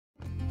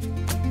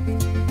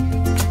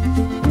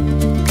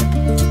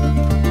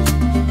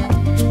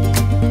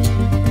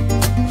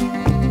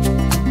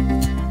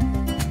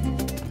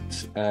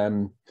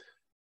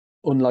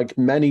unlike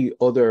many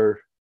other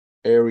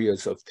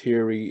areas of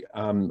theory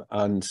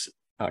and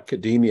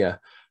academia,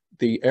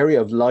 the area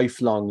of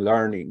lifelong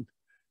learning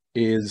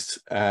is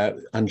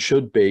and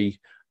should be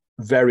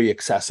very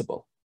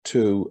accessible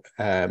to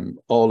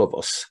all of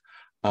us,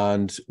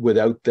 and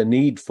without the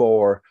need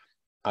for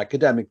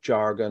academic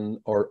jargon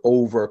or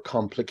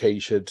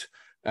over-complicated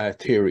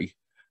theory.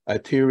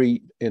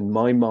 Theory, in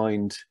my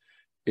mind,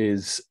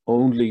 is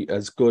only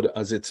as good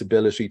as its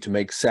ability to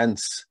make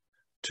sense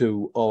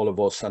to all of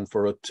us and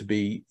for it to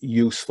be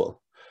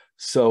useful.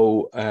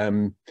 So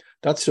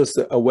that's just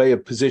a way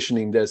of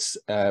positioning this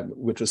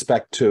with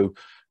respect to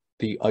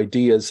the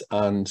ideas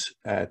and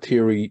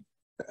theory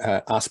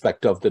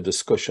aspect of the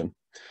discussion.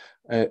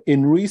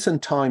 In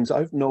recent times,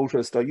 I've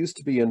noticed, I used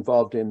to be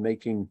involved in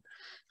making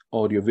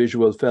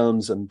audiovisual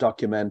films and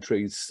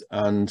documentaries,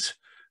 and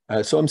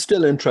so I'm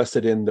still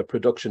interested in the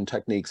production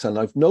techniques. And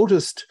I've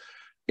noticed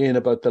in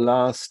about the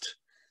last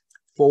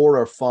 4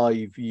 or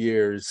 5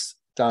 years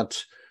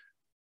that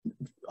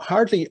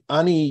hardly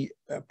any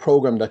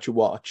program that you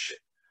watch,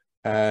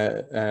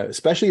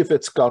 especially if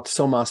it's got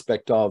some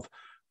aspect of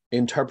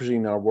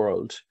interpreting our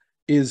world,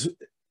 is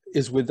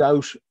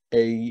without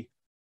a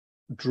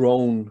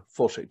drone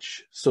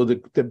footage. So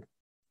the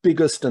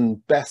biggest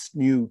and best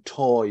new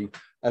toy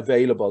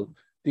available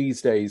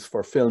these days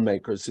for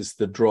filmmakers is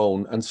the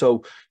drone. And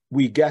so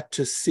we get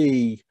to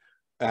see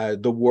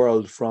the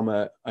world from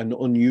an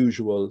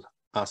unusual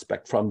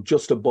aspect, from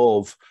just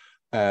above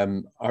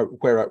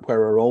where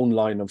our own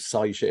line of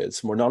sight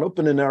is. We're not up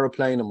in an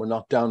aeroplane and we're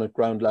not down at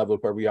ground level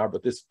where we are,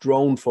 but this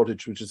drone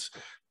footage, which is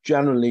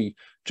generally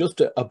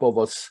just above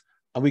us,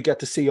 and we get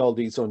to see all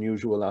these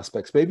unusual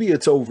aspects. Maybe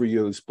it's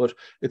overused, but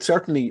it's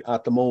certainly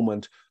at the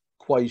moment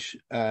quite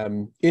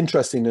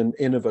interesting and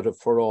innovative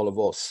for all of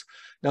us.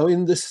 Now,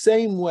 in the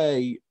same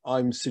way,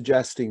 I'm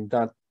suggesting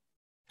that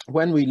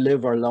when we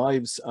live our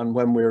lives and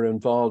when we're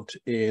involved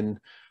in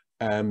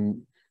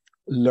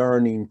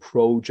learning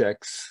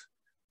projects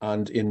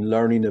and in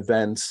learning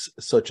events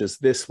such as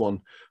this one,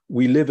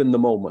 we live in the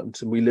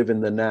moment and we live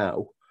in the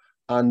now.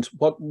 And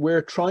what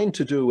we're trying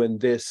to do in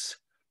this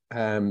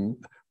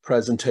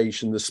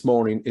presentation this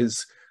morning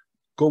is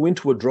go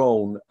into a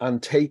drone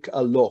and take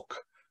a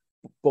look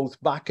both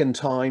back in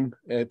time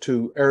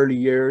to early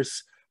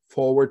years,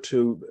 forward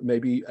to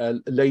maybe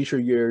later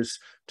years,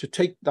 to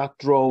take that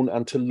drone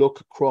and to look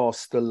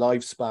across the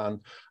lifespan,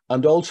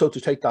 and also to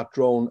take that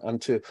drone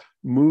and to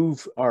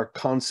move our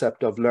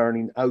concept of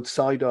learning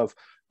outside of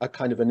a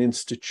kind of an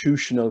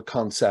institutional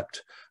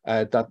concept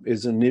that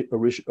is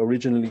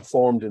originally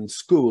formed in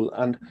school,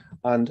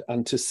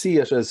 and to see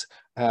it as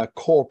a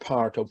core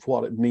part of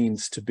what it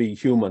means to be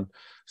human.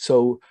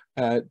 So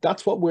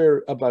that's what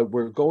we're about.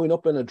 We're going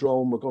up in a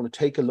drone, we're going to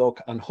take a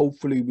look, and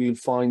hopefully we'll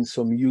find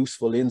some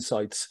useful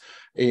insights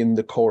in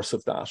the course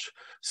of that.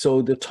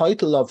 So the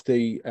title of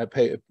the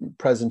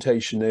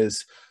presentation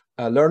is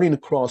Learning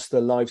Across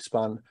the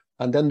Lifespan,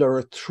 and then there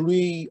are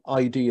 3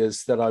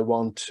 ideas that I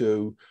want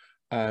to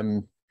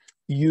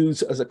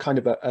use as a kind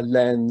of a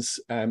lens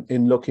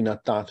in looking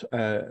at that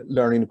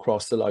learning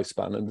across the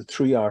lifespan. And the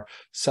 3 are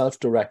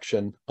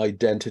self-direction,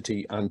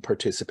 identity, and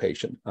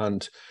participation.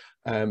 And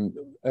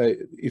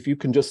if you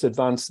can just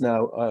advance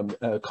now,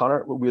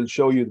 Conor, we'll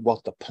show you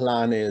what the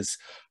plan is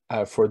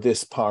for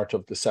this part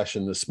of the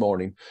session this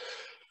morning.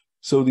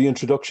 So the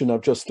introduction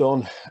I've just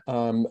done,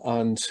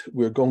 and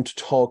we're going to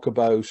talk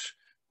about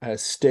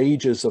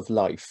stages of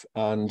life,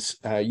 and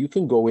you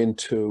can go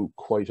into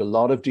quite a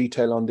lot of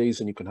detail on these,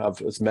 and you can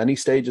have as many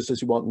stages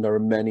as you want, and there are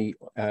many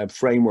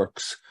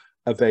frameworks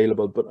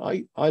available, but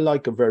I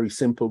like a very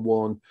simple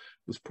one.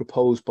 It was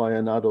proposed by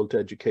an adult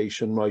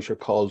education writer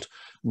called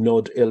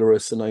Nud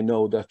Illeris, and I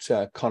know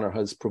that Conor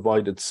has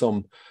provided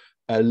some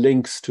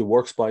links to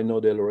works by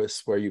Nud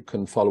Illeris where you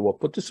can follow up,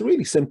 but it's a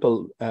really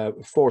simple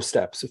 4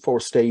 steps, 4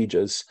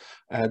 stages.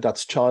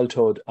 That's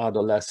childhood,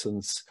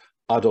 adolescence,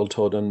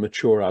 adulthood, and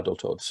mature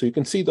adulthood. So you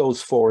can see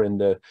those 4 in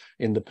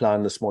the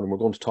plan this morning. We're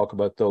going to talk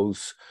about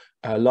those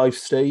life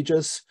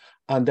stages,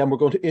 and then we're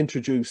going to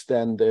introduce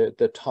then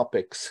the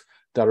topics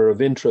that are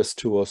of interest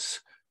to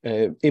us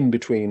in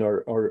between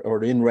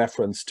or in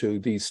reference to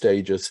these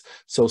stages.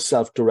 So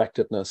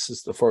self-directedness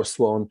is the first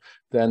one,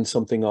 then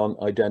something on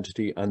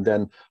identity, and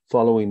then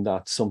following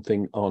that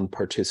something on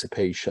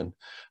participation.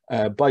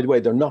 By the way,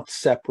 they're not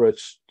separate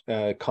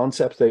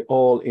concepts, they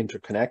all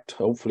interconnect.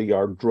 Hopefully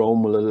our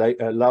drone will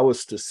allow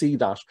us to see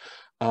that,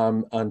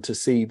 and to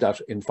see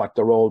that in fact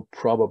they're all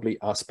probably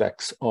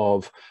aspects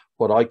of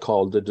what I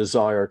call the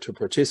desire to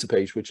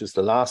participate, which is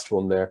the last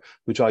one there,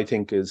 which I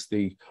think is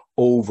the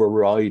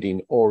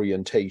overriding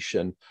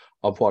orientation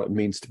of what it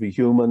means to be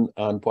human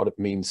and what it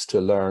means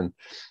to learn.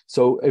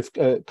 So if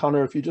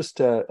Conor, if you just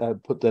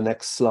put the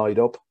next slide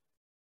up,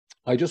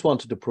 I just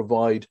wanted to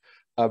provide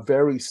a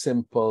very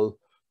simple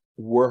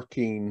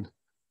working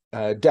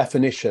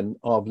definition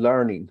of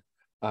learning.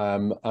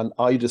 And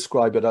I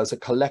describe it as a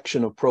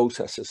collection of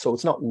processes. So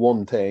it's not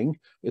one thing,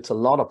 it's a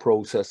lot of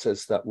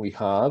processes that we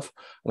have.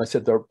 And I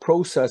said there are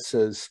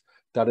processes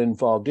that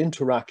involved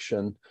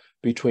interaction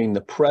between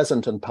the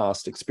present and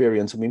past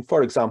experience. I mean,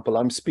 for example,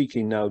 I'm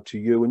speaking now to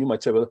you, and you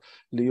might say, well,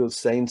 Leo's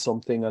saying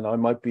something and I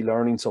might be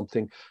learning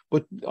something,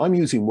 but I'm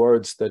using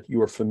words that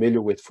you are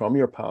familiar with from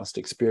your past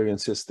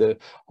experiences. The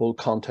whole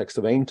context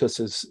of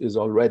AONTAS is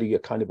already a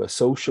kind of a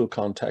social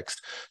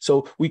context.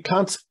 So we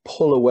can't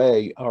pull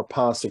away our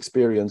past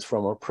experience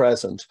from our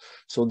present.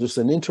 So there's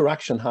an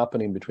interaction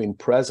happening between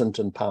present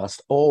and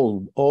past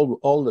all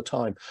the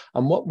time.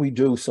 And what we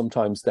do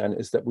sometimes then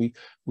is that we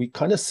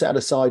kind of set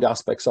aside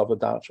aspects of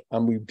that,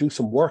 and we do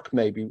some work,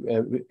 maybe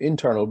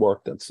internal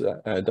work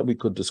that we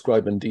could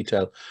describe in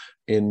detail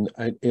in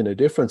a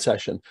different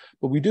session.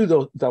 But we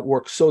do that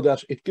work so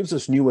that it gives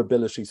us new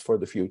abilities for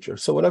the future.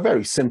 So at a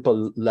very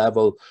simple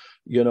level,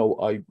 you know,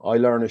 I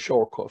learn a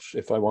shortcut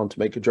if I want to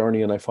make a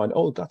journey, and I find,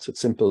 oh, that's a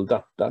simple,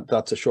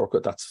 that's a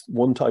shortcut. That's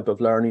one type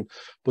of learning.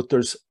 But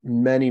there's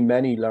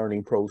many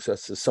learning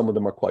processes. Some of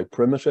them are quite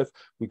primitive.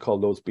 We call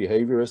those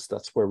behaviorists.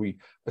 That's where we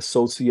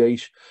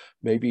associate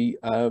maybe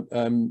a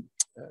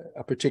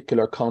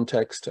particular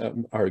context,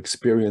 our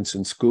experience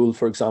in school,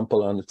 for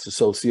example, and its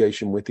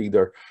association with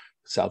either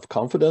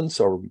self-confidence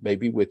or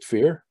maybe with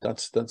fear.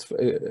 That's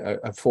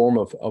a form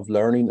of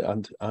learning,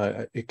 and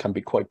it can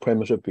be quite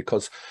primitive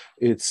because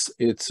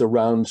it's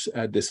around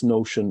this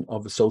notion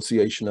of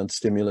association and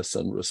stimulus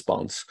and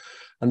response.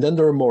 And then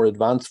there are more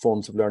advanced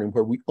forms of learning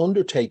where we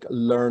undertake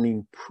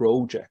learning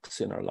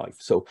projects in our life.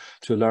 So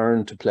to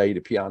learn to play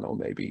the piano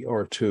maybe,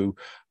 or to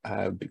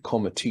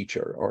become a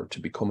teacher, or to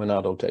become an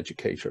adult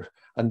educator.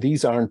 And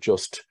these aren't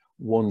just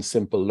one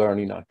simple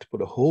learning act,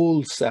 but a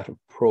whole set of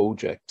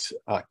project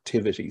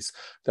activities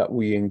that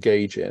we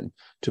engage in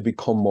to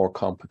become more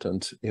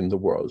competent in the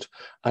world.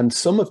 And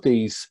some of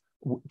these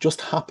just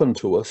happen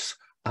to us,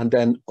 and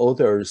then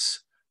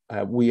others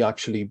we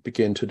actually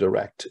begin to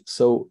direct.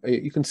 So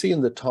you can see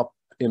in the top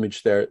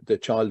image there, the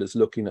child is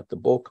looking at the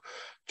book.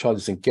 Child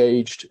is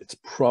engaged. It's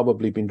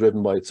probably been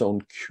driven by its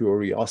own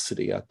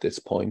curiosity at this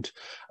point,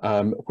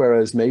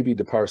 whereas maybe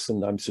the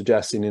person I'm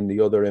suggesting in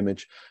the other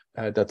image,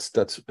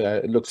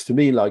 it looks to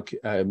me like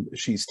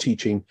she's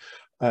teaching,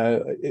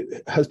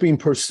 has been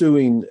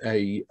pursuing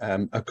a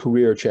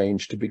career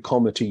change to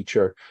become a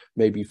teacher,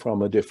 maybe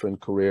from a different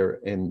career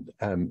in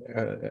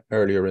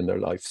earlier in their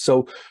life.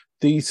 So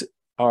these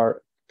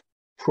are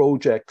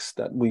projects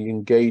that we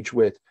engage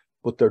with,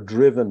 but they're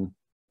driven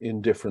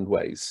in different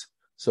ways.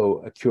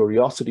 So a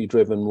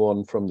curiosity-driven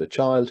one from the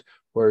child,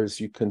 whereas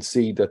you can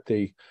see that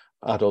the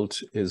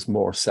adult is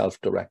more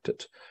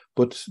self-directed.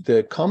 But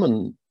the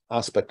common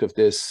aspect of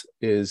this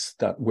is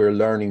that we're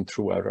learning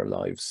throughout our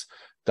lives,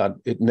 that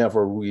it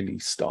never really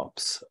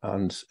stops.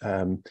 And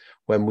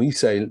when we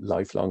say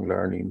lifelong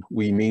learning,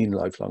 we mean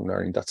lifelong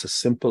learning. That's as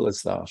simple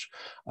as that.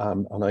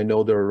 And I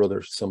know there are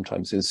other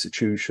sometimes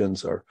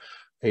institutions or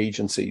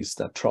agencies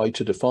that try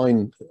to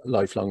define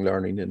lifelong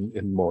learning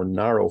in more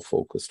narrow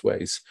focused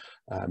ways.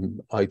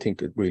 I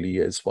think it really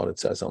is what it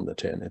says on the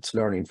tin. It's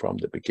learning from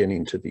the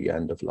beginning to the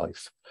end of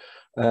life.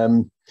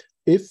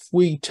 If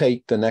we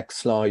take the next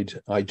slide,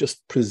 I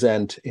just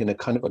present in a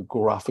kind of a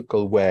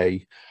graphical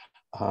way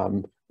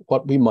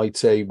what we might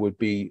say would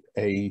be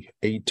a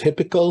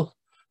typical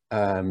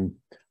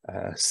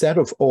set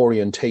of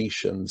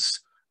orientations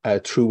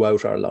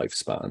throughout our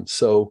lifespan.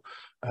 So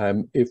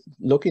if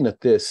looking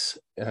at this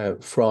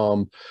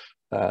from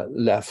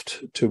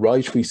left to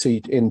right, we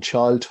see in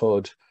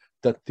childhood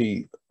that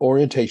the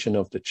orientation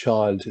of the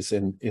child is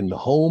in the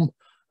home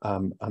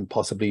and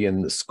possibly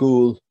in the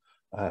school.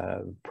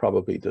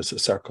 Probably there's a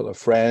circle of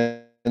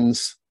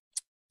friends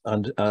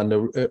and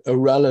a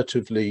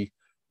relatively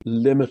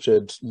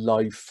limited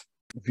life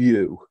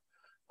view.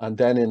 And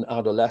then in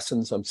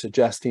adolescence, I'm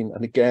suggesting,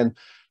 and again,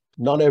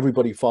 not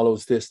everybody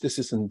follows this. This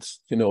isn't,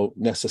 you know,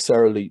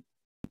 necessarily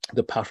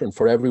the pattern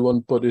for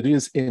everyone, but it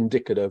is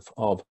indicative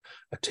of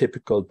a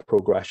typical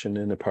progression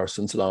in a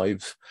person's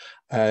life.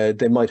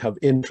 They might have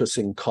interests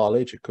in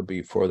college. It could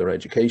be further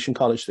education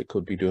college. They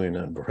could be doing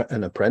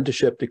an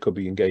apprenticeship. They could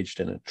be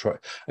engaged in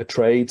a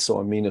trade. So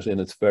I mean it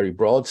in its very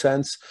broad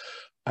sense.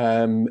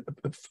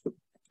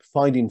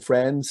 Finding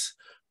friends,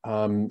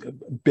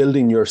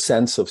 building your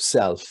sense of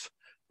self.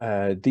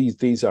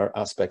 These are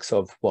aspects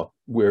of what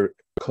we're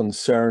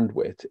concerned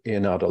with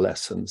in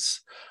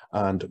adolescence.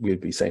 And we'll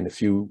be saying a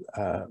few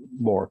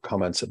more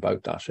comments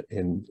about that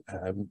in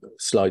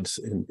slides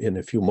in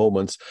a few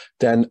moments.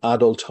 Then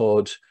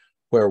adulthood,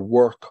 where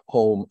work,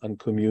 home, and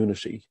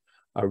community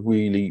are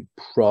really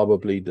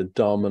probably the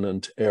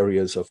dominant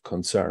areas of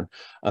concern,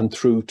 and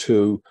through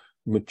to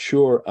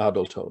mature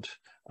adulthood.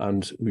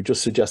 And we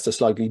just suggest a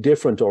slightly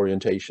different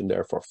orientation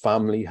there for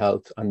family,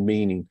 health, and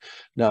meaning.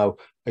 Now,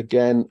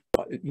 again,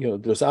 you know,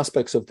 there's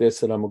aspects of this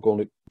that I'm going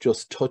to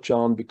just touch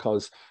on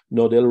because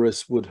Nud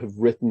Ilris would have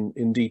written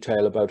in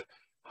detail about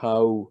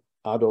how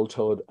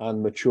adulthood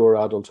and mature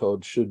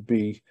adulthood should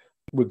be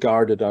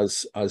regarded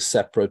as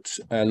separate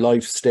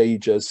life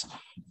stages.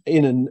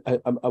 I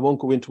won't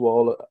go into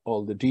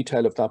all the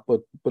detail of that,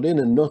 but in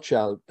a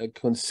nutshell,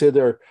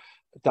 consider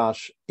that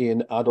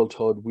in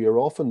adulthood, we are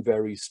often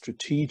very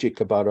strategic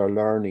about our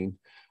learning,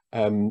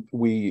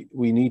 we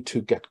need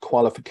to get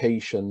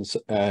qualifications.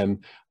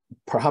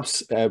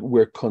 Perhaps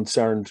we're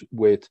concerned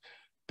with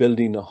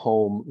building a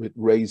home, with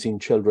raising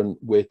children,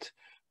 with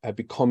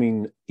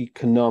becoming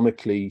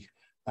economically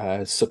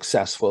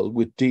successful,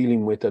 with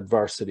dealing with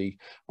adversity,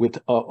 with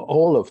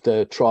all of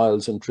the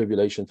trials and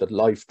tribulations that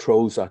life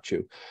throws at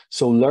you.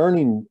 So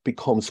learning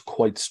becomes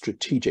quite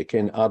strategic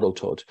in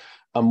adulthood.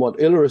 And what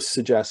Ilris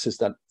suggests is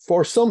that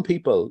for some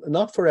people,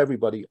 not for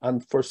everybody,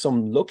 and for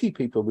some lucky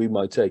people, we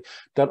might say,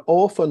 that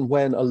often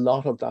when a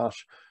lot of that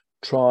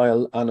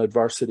trial and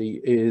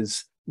adversity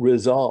is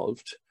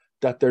resolved,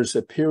 that there's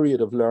a period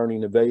of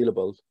learning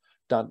available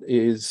that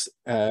is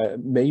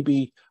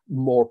maybe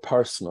more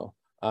personal,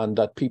 and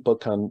that people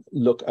can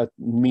look at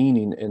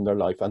meaning in their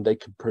life and they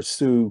can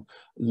pursue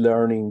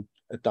learning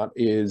that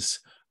is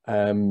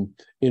in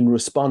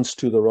response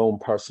to their own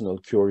personal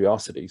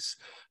curiosities.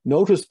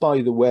 Notice,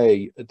 by the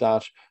way,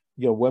 that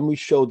when we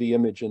show the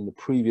image in the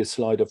previous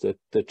slide of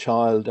the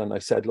child, and I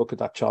said, look at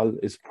that child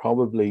is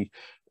probably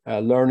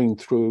learning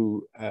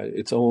through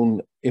its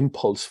own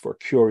impulse for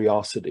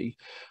curiosity.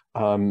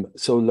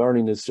 So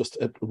learning is just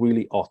a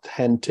really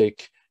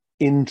authentic,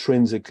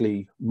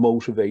 intrinsically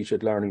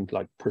motivated learning,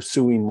 like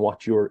pursuing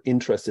what you're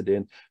interested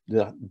in,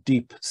 that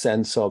deep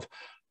sense of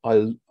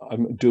I'm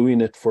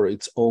doing it for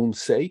its own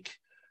sake,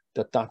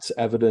 that's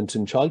evident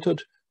in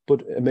childhood.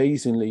 But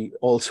amazingly,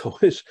 also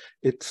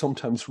it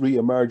sometimes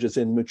re-emerges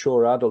in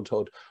mature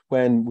adulthood,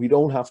 when we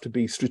don't have to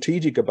be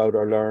strategic about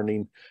our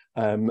learning,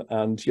 and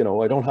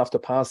I don't have to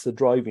pass the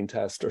driving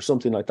test or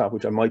something like that,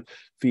 which I might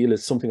feel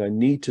is something I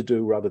need to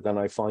do rather than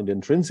I find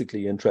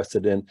intrinsically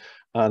interested in.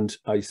 And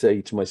I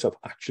say to myself,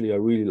 actually, I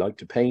really like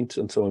to paint,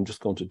 and so I'm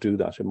just going to do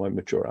that in my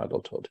mature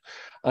adulthood.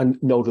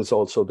 And notice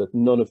also that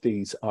none of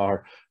these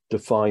are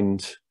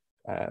defined.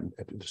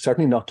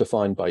 Certainly not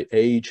defined by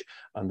age,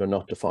 and they're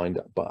not defined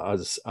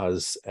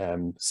as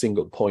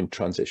single point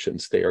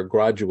transitions. They are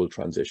gradual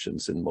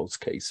transitions in most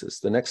cases.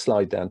 The next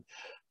slide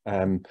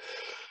then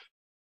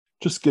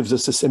just gives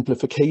us a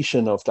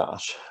simplification of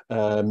that.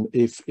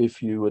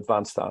 If you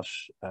advance that,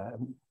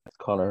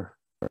 Conor,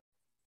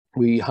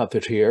 we have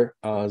it here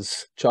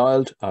as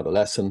child,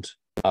 adolescent,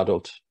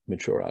 adult,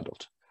 mature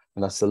adult.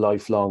 And that's the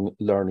lifelong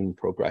learning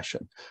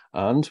progression.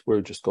 And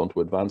we're just going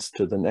to advance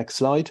to the next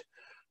slide,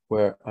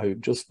 where I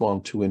just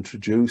want to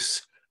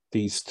introduce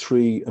these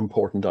three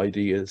important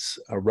ideas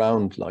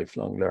around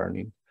lifelong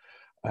learning.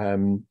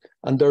 And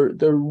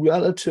they're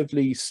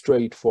relatively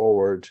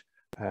straightforward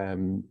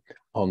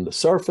on the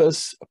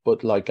surface,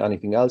 but like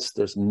anything else,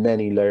 there's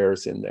many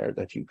layers in there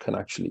that you can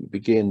actually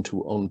begin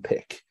to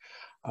unpick.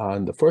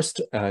 And the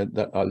first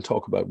that I'll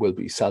talk about will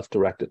be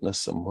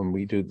self-directedness. And when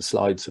we do the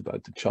slides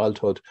about the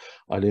childhood,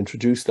 I'll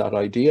introduce that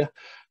idea,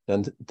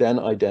 then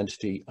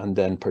identity, and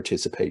then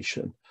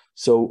participation.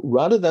 So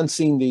rather than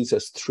seeing these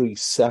as three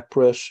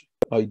separate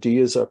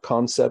ideas or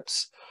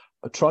concepts,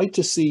 I try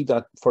to see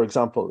that, for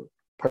example,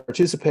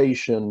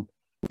 participation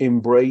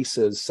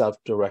embraces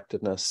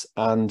self-directedness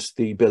and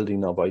the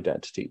building of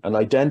identity, and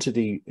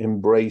identity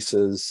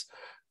embraces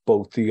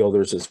both the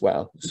others as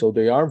well. So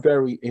they are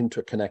very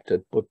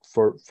interconnected, but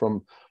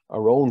from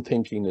our own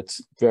thinking,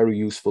 it's very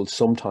useful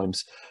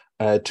sometimes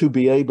to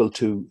be able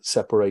to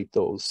separate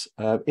those.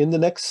 In the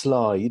next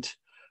slide,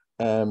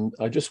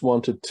 I just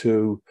wanted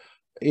to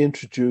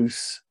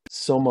introduce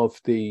some of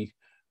the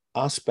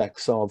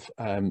aspects of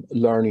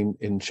learning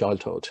in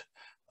childhood.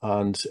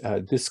 And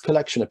this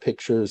collection of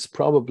pictures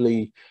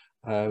probably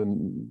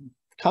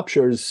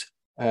captures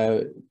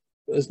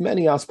as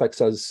many aspects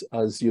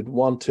as you'd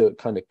want to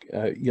kind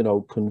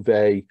of,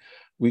 convey.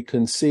 We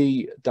can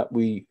see that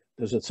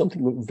there's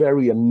something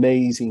very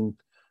amazing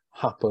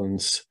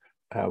happens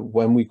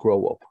when we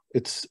grow up.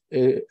 It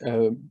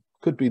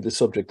could be the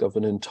subject of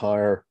an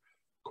entire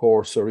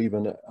course or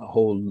even a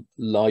whole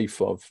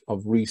life of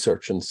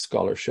research and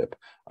scholarship,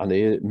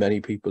 and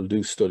many people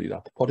do study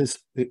that. What is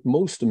the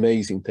most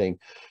amazing thing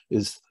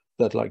is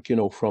that,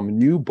 from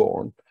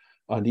newborn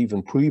and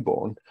even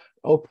preborn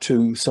up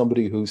to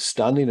somebody who's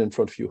standing in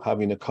front of you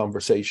having a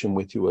conversation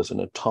with you as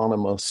an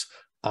autonomous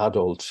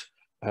adult,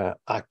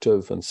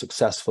 active and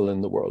successful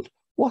in the world,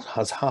 what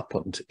has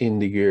happened in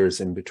the years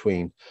in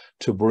between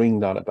to bring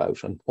that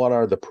about, and what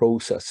are the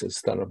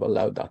processes that have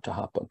allowed that to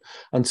happen?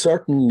 And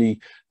certainly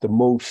the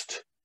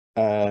most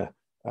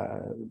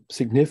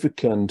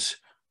significant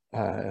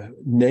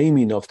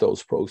naming of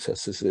those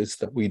processes is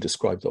that we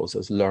describe those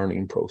as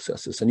learning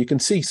processes. And you can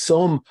see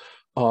some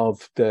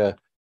of the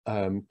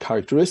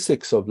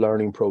characteristics of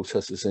learning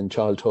processes in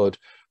childhood.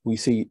 We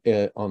see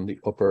on the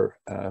upper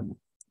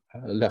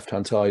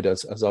left-hand side,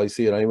 as I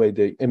see it anyway,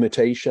 the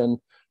imitation.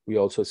 We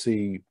also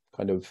see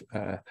kind of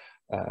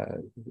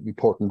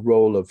important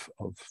role of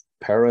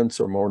parents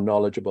or more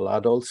knowledgeable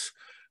adults.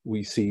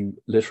 We see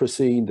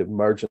literacy, the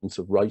emergence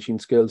of writing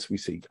skills. We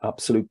see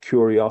absolute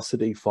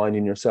curiosity,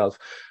 finding yourself,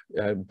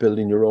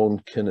 building your own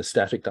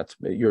kinesthetic, that's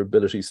your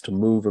abilities to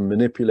move and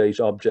manipulate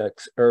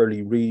objects,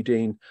 early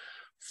reading,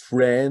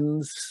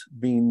 friends,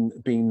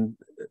 being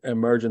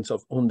emergence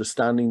of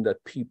understanding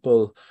that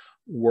people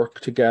work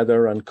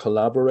together and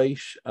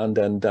collaborate. And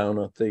then down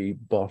at the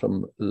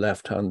bottom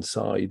left-hand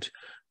side,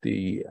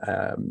 the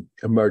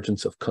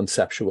emergence of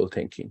conceptual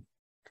thinking,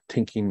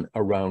 thinking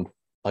around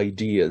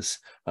ideas,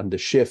 and the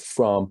shift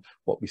from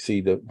what we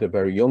see the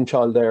very young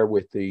child there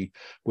with the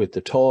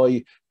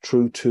toy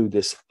through to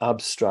this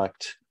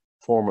abstract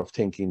form of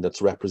thinking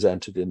that's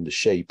represented in the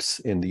shapes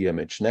in the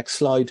image. Next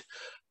slide.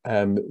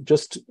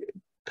 Just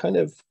kind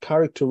of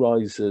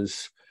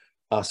characterizes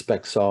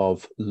aspects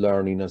of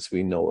learning as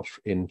we know it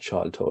in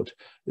childhood.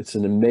 It's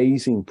an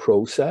amazing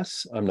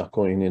process. I'm not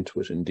going into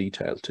it in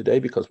detail today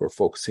because we're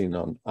focusing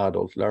on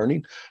adult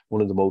learning.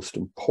 One of the most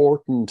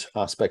important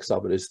aspects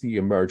of it is the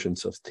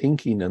emergence of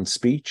thinking and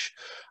speech.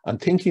 And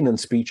thinking and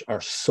speech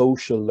are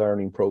social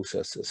learning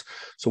processes.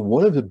 So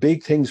one of the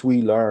big things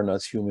we learn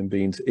as human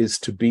beings is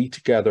to be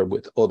together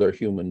with other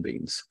human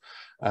beings.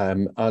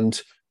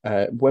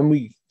 When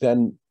we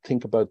then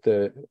think about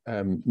the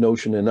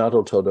notion in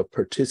adulthood of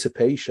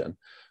participation,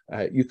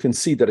 you can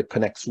see that it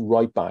connects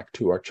right back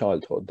to our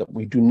childhood, that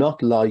we do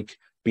not like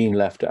being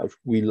left out.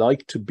 We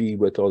like to be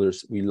with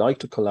others. We like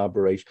to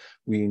collaborate.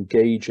 We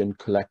engage in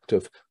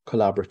collective,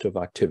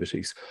 collaborative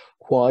activities.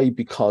 Why?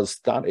 Because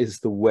that is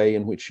the way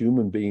in which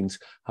human beings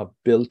have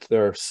built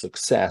their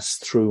success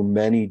through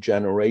many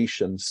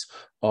generations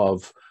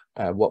of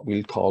what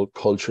we'll call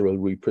cultural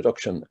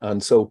reproduction.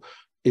 And so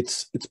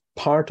it's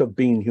part of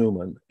being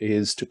human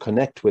is to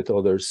connect with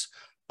others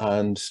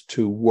and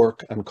to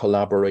work and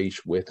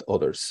collaborate with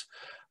others.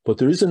 But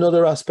there is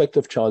another aspect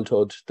of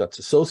childhood that's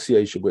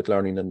associated with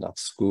learning, and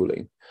that's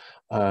schooling.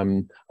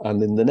 And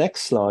in the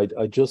next slide,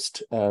 I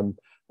just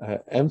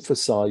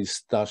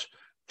emphasize that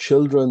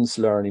children's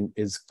learning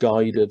is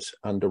guided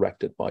and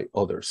directed by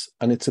others.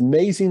 And it's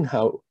amazing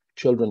how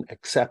children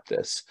accept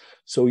this.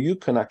 So you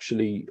can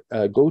actually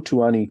go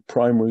to any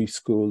primary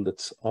school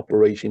that's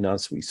operating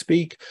as we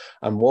speak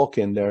and walk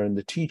in there, and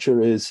the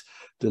teacher is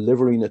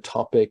delivering a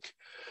topic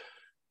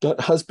that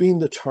has been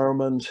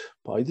determined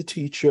by the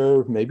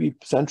teacher, maybe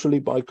centrally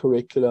by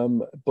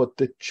curriculum, but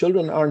the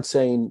children aren't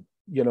saying,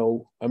 you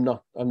know, I'm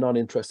not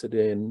interested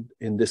in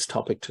this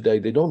topic today.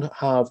 They don't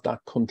have that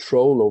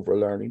control over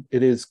learning.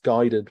 It is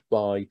guided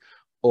by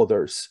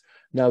others.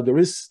 Now, there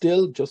is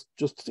still, just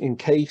in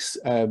case,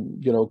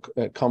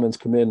 comments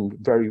come in,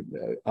 very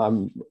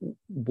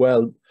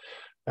well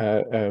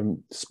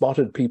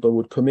spotted people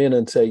would come in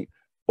and say,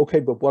 okay,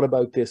 but what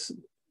about this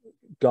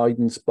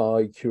guidance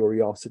by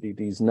curiosity,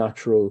 these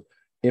natural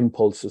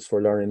impulses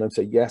for learning? I'd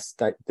say, yes,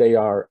 that they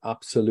are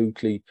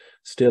absolutely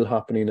still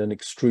happening, and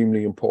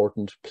extremely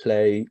important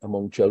play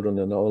among children,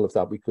 and all of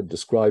that we could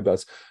describe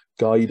as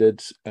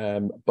guided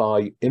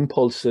by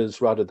impulses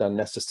rather than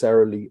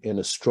necessarily in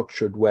a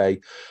structured way.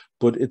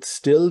 But it's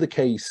still the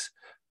case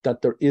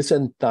that there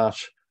isn't that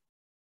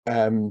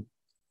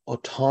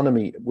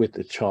autonomy with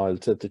the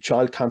child, that the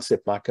child can't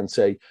sit back and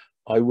say,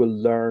 I will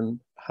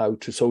learn how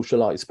to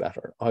socialize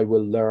better. I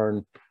will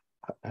learn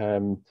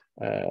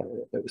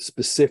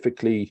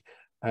specifically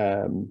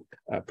a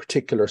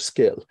particular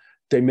skill.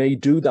 They may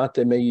do that.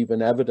 They may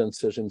even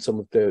evidence it in some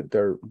of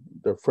their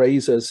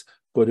phrases,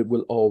 but it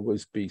will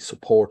always be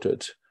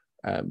supported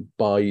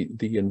by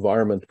the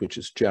environment, which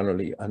is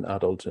generally an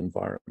adult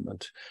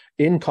environment.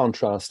 In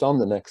contrast, on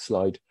the next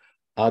slide,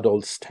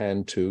 adults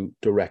tend to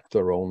direct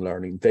their own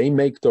learning. They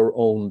make their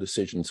own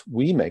decisions.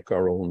 We make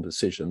our own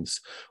decisions.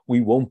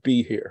 We won't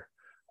be here.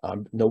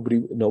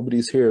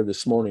 Nobody's here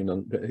this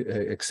morning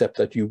except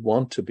that you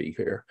want to be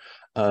here,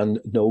 and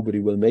nobody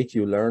will make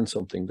you learn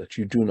something that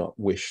you do not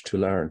wish to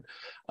learn.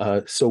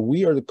 So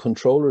we are the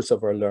controllers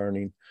of our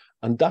learning,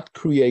 and that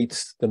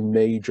creates the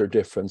major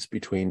difference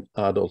between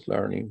adult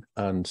learning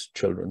and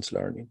children's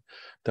learning.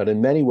 That in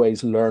many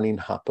ways learning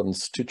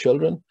happens to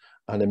children,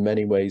 and in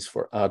many ways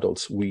for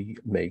adults we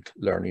make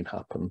learning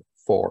happen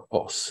for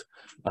us,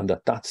 and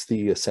that's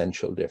the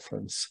essential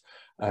difference.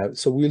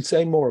 So we'll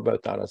say more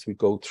about that as we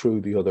go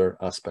through the other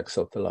aspects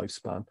of the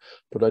lifespan.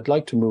 But I'd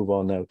like to move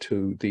on now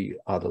to the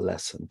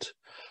adolescent.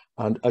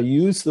 And I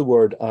use the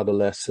word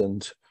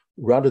adolescent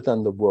rather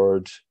than the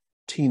word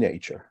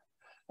teenager,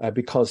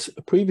 because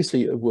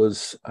previously it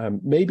was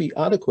maybe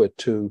adequate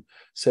to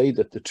say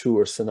that the two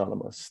are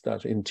synonymous,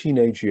 that in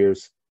teenage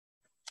years,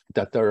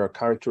 that there are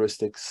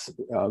characteristics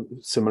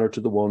similar to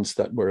the ones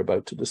that we're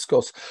about to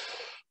discuss.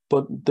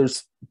 But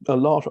there's a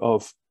lot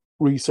of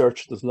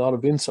research, there's a lot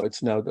of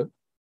insights now that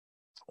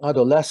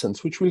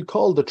adolescence, which we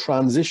call the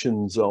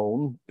transition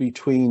zone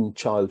between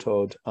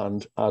childhood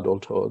and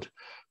adulthood,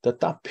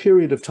 that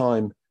period of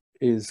time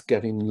is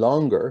getting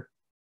longer,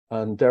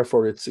 and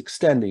therefore it's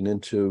extending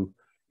into,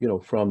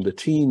 from the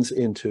teens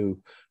into,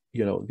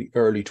 the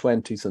early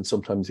 20s, and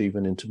sometimes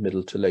even into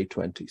middle to late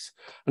 20s.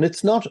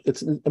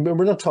 And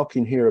we're not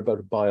talking here about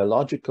a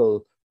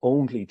biological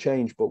only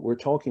change, but we're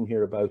talking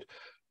here about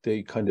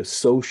the kind of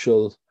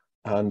social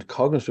and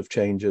cognitive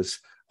changes,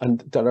 and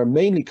that are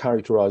mainly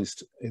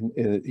characterized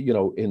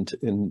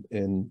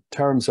in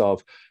terms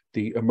of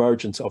the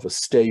emergence of a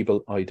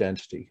stable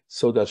identity.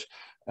 So that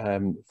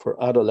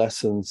for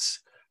adolescents,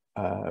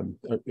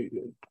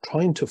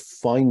 trying to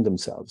find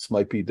themselves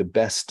might be the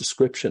best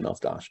description of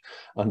that,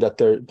 and that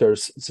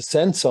there's a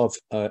sense of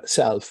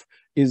self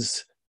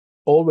is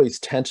always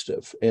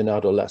tentative in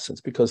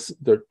adolescence because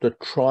they're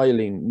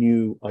trialing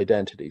new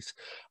identities.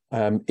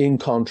 In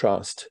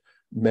contrast,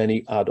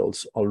 many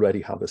adults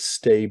already have a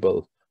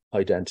stable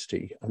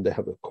identity and they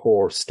have a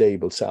core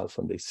stable self,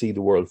 and they see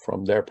the world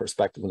from their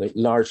perspective and they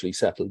largely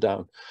settle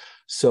down.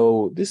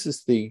 So this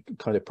is the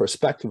kind of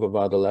perspective of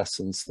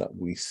adolescence that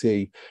we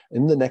see.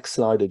 In the next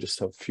slide, I just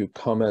have a few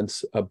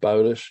comments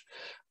about it.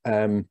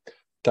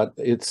 That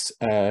it's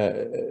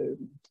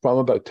from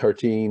about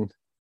 13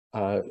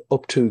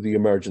 up to the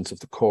emergence of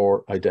the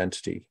core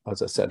identity.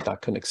 As I said,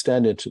 that can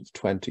extend into the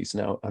 20s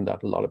now, and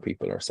that a lot of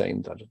people are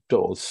saying that it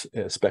does,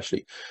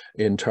 especially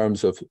in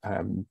terms of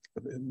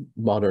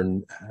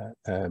modern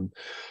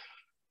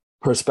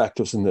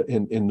perspectives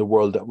in the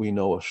world that we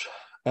know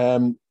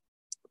it.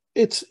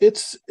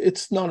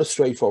 It's not a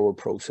straightforward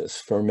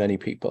process for many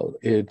people.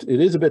 It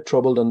is a bit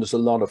troubled, and there's a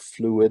lot of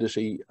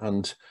fluidity,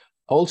 and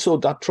also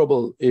that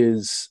trouble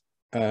is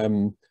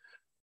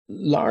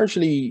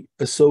largely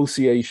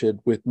associated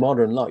with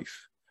modern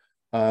life.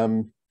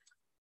 You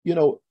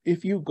know,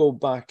 if you go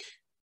back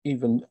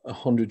even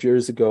 100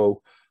 years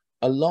ago,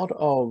 a lot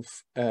of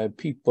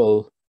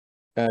people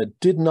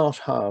did not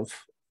have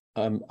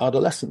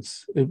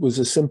adolescence. It was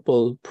a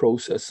simple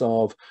process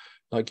of,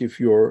 like, if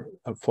your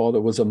father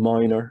was a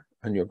miner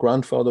and your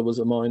grandfather was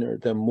a miner,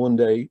 then one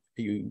day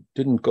you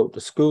didn't go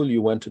to school,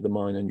 you went to the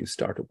mine and you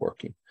started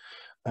working.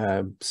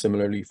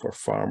 Similarly for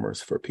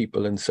farmers, for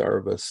people in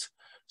service.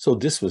 So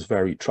this was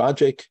very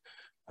tragic,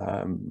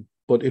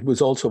 but it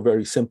was also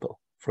very simple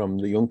from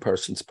the young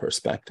person's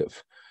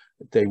perspective.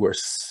 They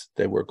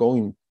were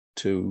going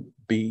to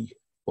be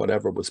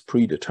whatever was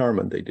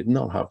predetermined. They did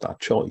not have that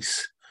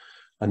choice.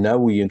 And now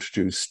we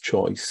introduce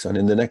choice. And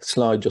in the next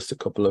slide, just a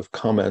couple of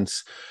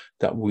comments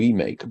that we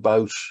make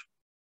about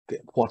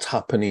what's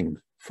happening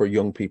for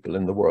young people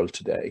in the world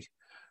today.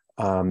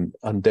 And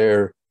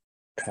they're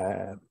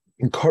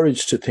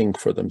encouraged to think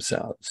for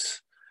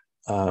themselves.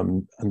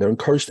 And they're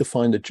encouraged to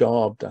find a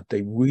job that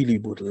they really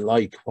would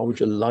like. What would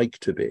you like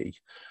to be?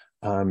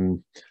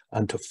 And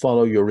to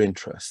follow your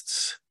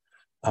interests.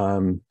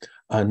 And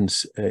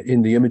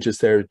in the images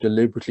there,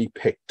 deliberately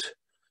picked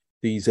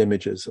these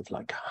images of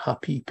like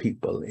happy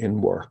people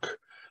in work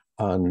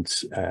and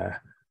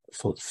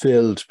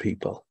fulfilled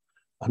people.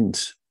 And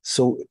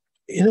so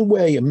in a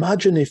way,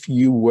 imagine if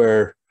you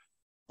were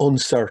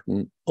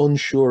uncertain,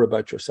 unsure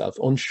about yourself,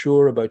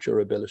 unsure about your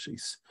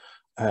abilities,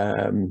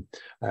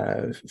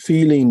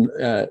 feeling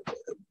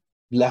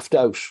left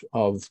out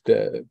of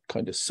the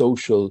kind of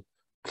social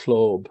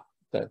club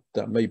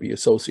that may be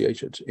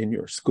associated in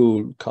your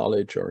school,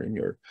 college, or in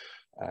your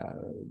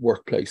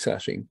workplace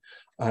setting.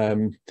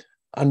 And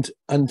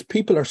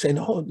people are saying,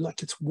 oh,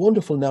 like, it's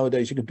wonderful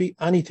nowadays, you can be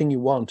anything you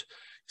want.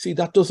 See,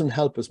 that doesn't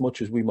help as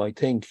much as we might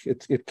think.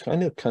 It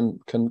kind of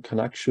can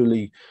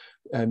actually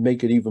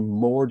make it even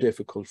more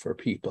difficult for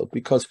people,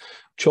 because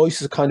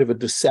choice is kind of a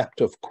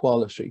deceptive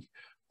quality.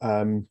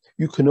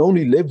 You can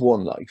only live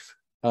one life,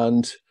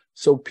 and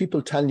so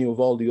people telling you of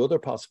all the other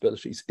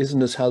possibilities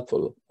isn't as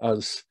helpful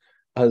as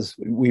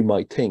we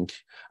might think.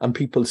 And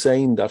people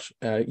saying that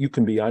you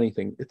can be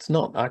anything, it's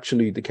not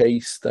actually the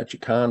case that you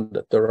can.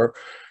 That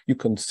you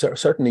can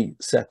certainly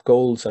set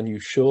goals, and you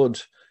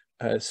should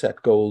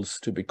set goals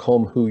to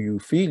become who you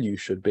feel you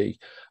should be.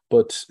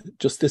 But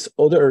just this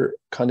other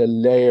kind of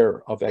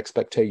layer of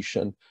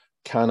expectation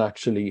can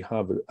actually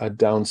have a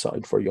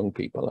downside for young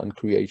people and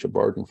create a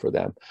burden for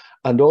them.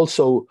 And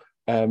also,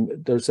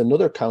 there's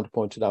another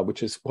counterpoint to that,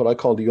 which is what I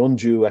call the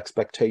undue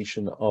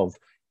expectation of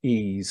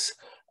ease.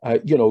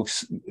 You know,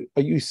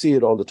 you see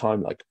it all the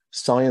time, like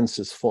science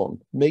is fun,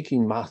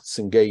 making maths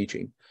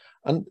engaging.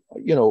 And,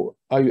 you know,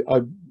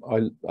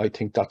 I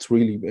think that's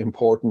really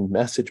important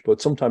message,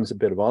 but sometimes a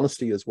bit of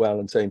honesty as well,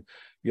 and saying,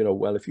 you know,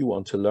 well, if you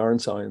want to learn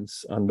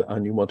science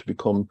and you want to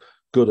become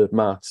good at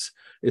maths,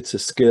 it's a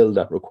skill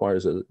that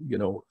requires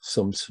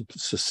some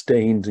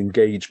sustained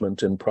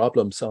engagement in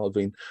problem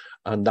solving,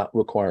 and that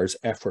requires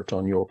effort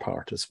on your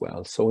part as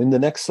well. So in the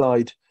next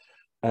slide,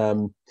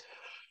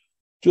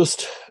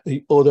 just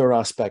the other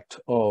aspect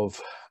of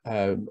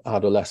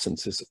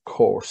adolescence is, of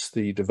course,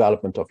 the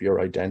development of your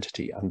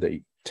identity and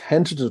the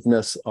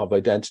tentativeness of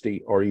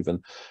identity, or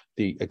even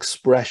the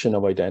expression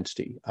of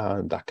identity.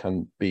 And that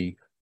can be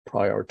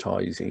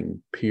prioritizing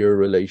peer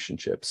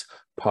relationships,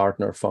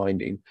 partner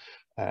finding,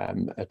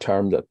 a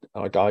term that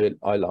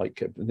I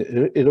like.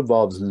 It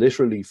evolves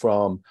literally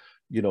from,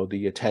 you know,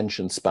 the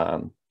attention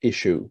span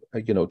issue,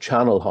 you know,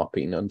 channel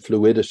hopping and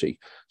fluidity.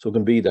 So it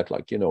can be that,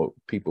 like, you know,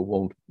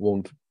 people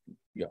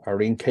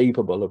are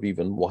incapable of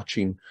even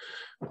watching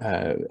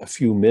a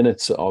few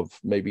minutes of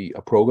maybe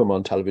a program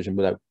on television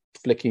without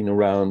flicking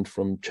around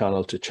from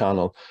channel to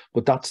channel.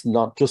 But that's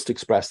not just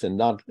expressed in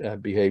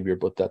that behavior,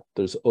 but that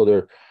there's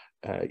other,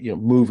 you know,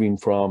 moving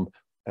from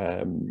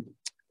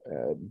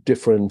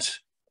different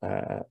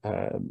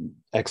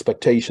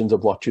expectations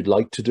of what you'd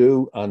like to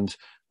do, and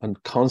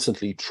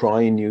constantly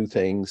trying new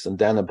things and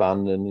then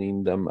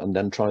abandoning them, and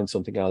then trying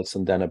something else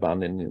and then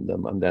abandoning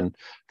them and then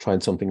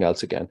trying something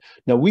else again.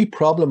 Now, we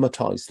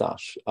problematize that.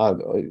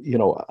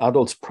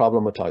 Adults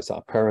problematize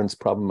that, parents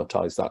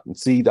problematize that, and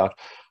see that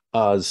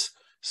as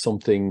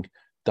something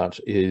that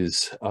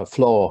is a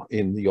flaw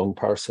in the young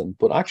person.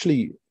 But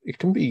actually, it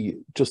can be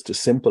just as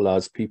simple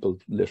as people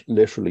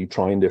literally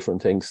trying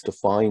different things to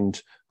find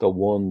the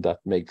one that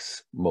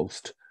makes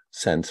most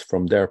sense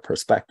from their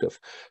perspective.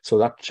 So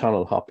that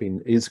channel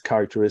hopping is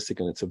characteristic,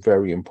 and it's a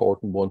very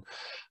important one.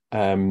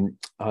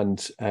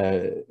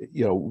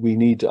 We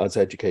need, as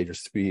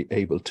educators, to be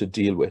able to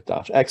deal with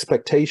that.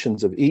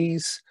 Expectations of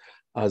ease,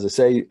 as I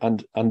say,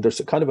 and there's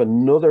a kind of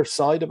another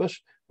side of it,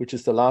 which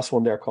is the last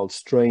one there, called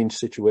strange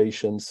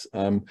situations.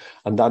 And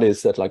that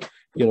is that, like,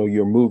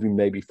 you're moving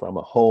maybe from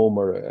a home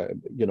or a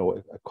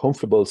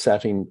comfortable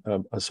setting,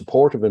 a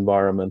supportive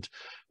environment.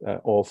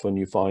 Often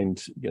you find,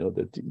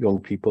 that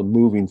young people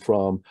moving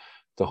from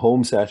the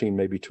home setting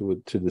maybe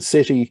to the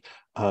city,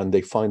 and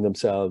they find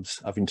themselves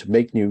having to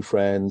make new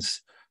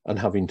friends and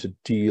having to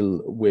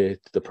deal with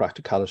the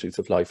practicalities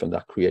of life, and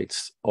that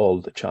creates all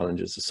the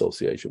challenges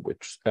associated with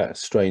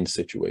strange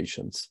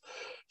situations.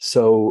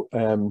 So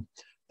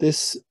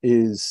these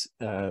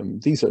are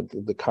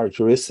the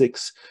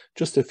characteristics.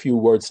 Just a few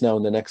words now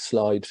in the next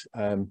slide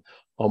on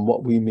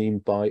what we mean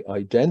by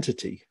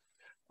identity.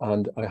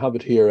 And I have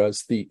it here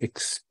as the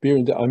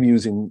experience. I'm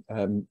using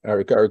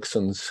Erik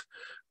Erikson's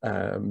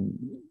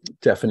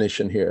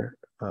definition here.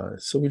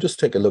 So we just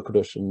take a look at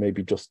it and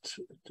maybe just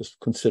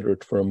consider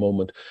it for a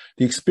moment.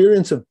 The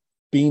experience of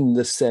being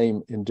the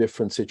same in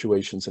different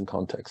situations and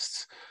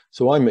contexts.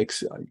 So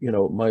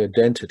my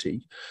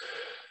identity.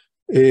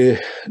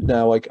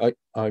 Now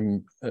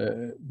I'm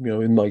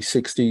in my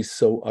 60s,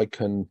 so I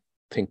can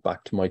think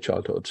back to my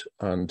childhood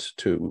and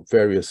to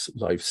various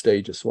life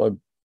stages. So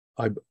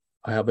I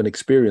have an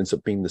experience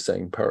of being the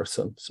same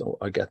person, so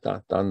I get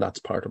that, and that's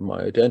part of my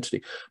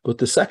identity. But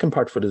the second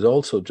part of it is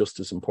also just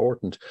as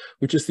important,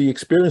 which is the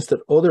experience that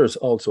others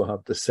also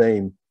have the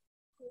same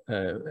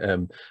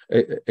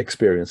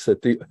experience.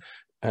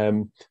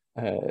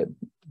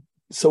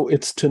 So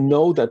it's to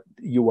know that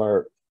you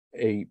are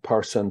a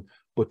person,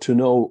 but to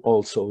know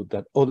also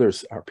that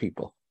others are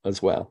people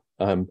as well.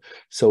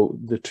 So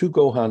the two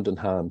go hand in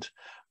hand.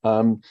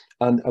 And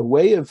a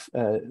way of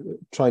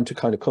trying to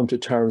kind of come to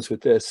terms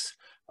with this,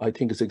 I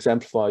think, is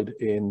exemplified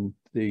in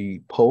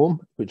the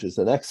poem, which is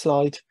the next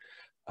slide.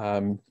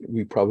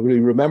 We probably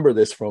remember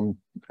this from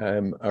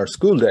our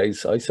school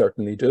days. I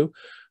certainly do.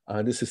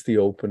 This is the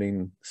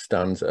opening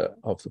stanza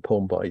of the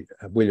poem by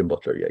William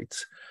Butler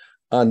Yeats.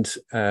 And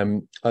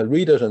I'll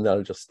read it and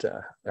I'll just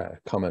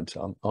comment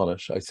on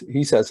it.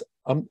 He says,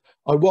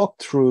 I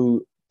walked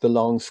through the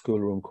long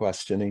schoolroom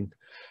questioning.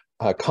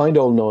 A kind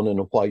old nun in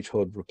a white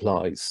hood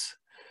replies,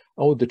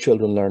 oh, the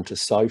children learn to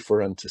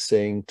cipher and to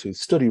sing, to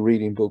study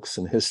reading books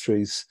and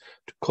histories,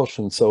 to cut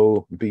and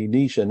sew, be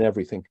neat in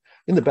everything,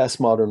 in the best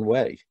modern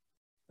way.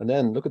 And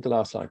then look at the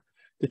last line.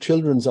 The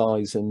children's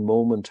eyes in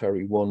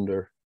momentary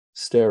wonder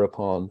stare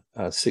upon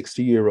a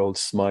 60-year-old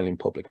smiling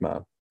public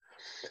man.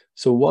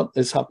 So what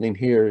is happening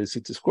here is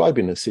he's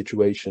describing a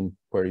situation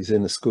where he's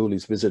in a school,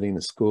 he's visiting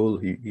a school.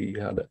 He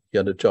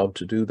had a job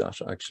to do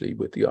that, actually,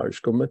 with the Irish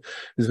government.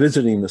 He's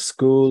visiting the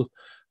school,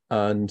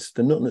 and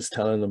the nun is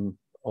telling him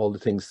all the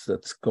things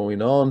that's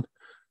going on.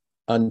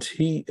 And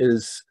he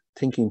is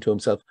thinking to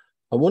himself,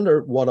 I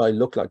wonder what I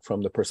look like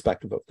from the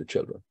perspective of the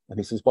children. And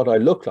he says, what I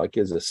look like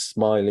is a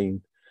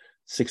smiling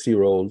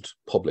 60-year-old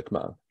public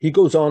man. He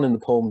goes on in the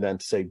poem then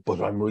to say, but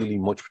I'm really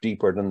much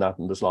deeper than that,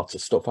 and there's lots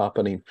of stuff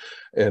happening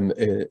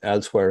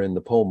elsewhere in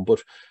the poem.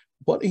 But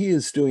what he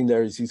is doing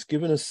there is he's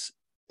given us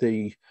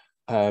the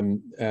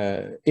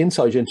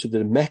insight into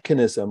the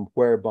mechanism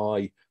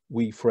whereby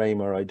we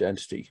frame our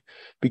identity.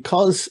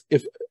 Because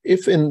if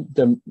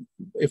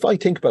I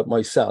think about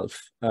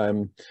myself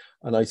and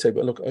I say,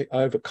 well, look,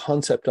 I have a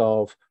concept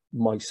of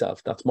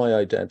myself, that's my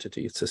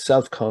identity, it's a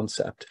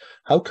self-concept.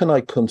 How can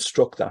I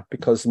construct that?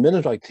 Because the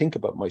minute I think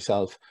about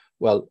myself,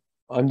 well,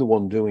 I'm the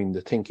one doing the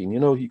thinking.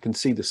 You can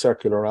see the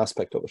circular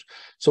aspect of it.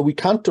 So we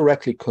can't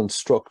directly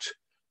construct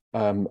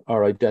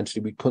our identity.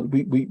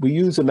 We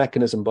use a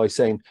mechanism by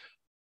saying,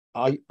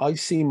 I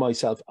see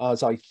myself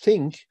as I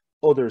think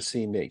others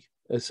see me.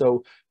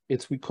 So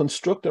we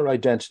construct our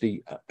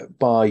identity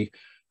by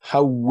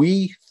how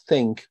we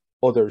think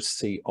others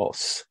see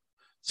us.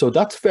 So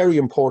that's very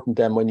important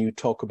then when you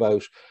talk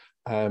about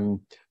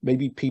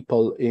maybe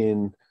people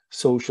in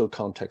social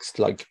context,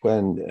 like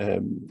when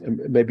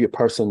maybe a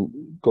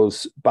person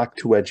goes back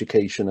to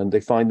education and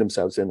they find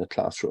themselves in a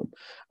classroom.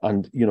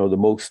 And, the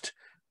most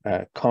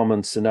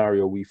common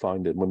scenario we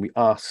find it when we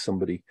ask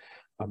somebody,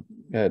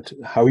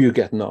 how are you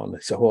getting on? They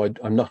say, oh,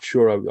 I'm not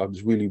sure. I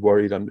was really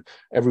worried, and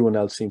everyone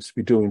else seems to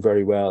be doing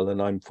very well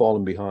and I'm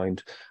falling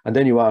behind. And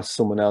then you ask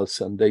someone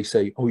else and they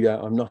say, oh yeah,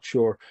 I'm not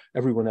sure.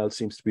 Everyone else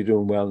seems to be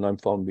doing well and I'm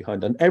falling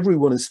behind. And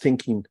everyone is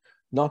thinking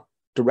not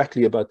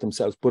directly about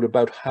themselves, but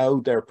about how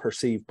they're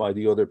perceived by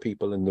the other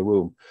people in the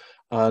room.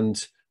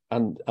 and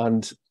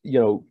you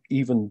know,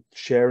 even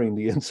sharing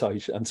the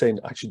insight and saying,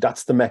 actually,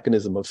 that's the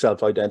mechanism of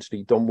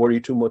self-identity. Don't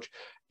worry too much,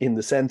 in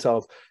the sense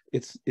of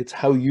it's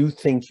how you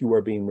think you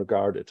are being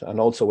regarded, and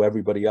also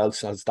everybody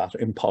else has that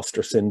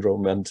imposter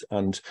syndrome,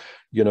 and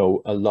you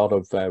know, a lot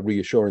of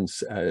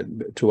reassurance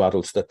to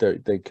adults that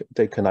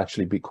they can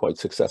actually be quite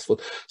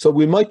successful. So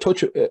we might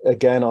touch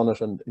again on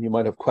it, and you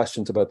might have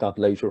questions about that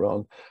later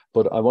on,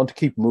 but I want to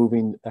keep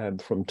moving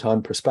from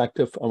time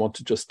perspective. I want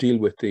to just deal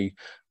with the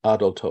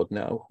adulthood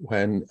now,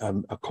 when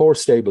a core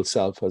stable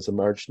self has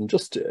emerged. And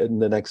just in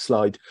the next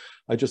slide,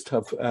 I just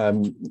have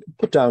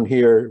put down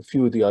here a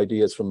few of the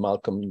ideas from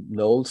Malcolm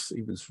Knowles.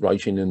 He was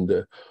writing in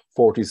the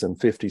 40s and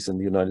 50s in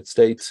the United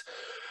States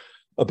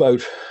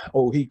about,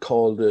 he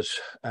called it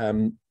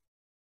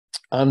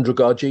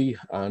andragogy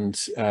and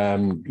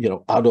you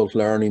know, adult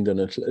learning,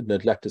 the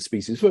neglected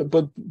species,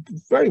 but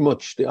very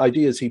much the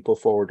ideas he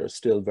put forward are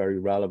still very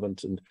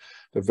relevant, and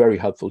they're very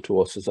helpful to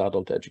us as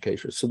adult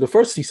educators. So the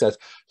first, he says,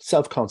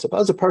 self-concept.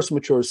 As a person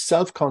matures,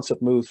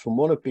 self-concept moves from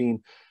one of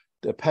being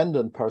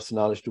dependent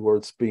personality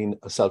towards being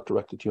a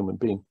self-directed human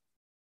being.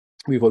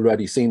 We've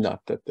already seen that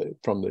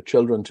from the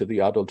children to the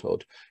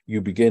adulthood,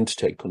 you begin to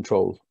take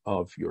control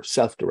of your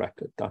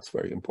self-directed. That's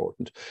very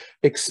important.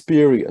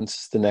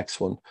 Experience, the next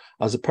one.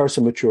 As a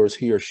person matures,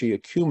 he or she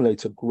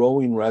accumulates a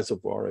growing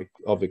reservoir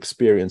of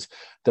experience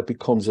that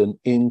becomes an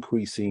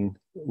increasing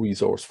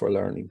resource for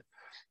learning.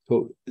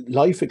 So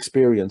life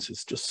experience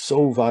is just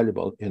so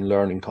valuable in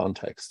learning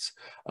contexts.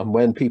 And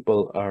when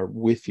people are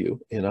with you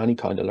in any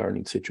kind of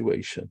learning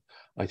situation,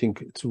 I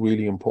think it's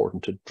really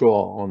important to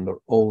draw on their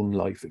own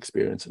life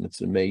experience, and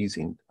it's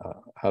amazing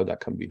how that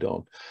can be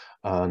done.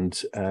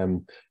 And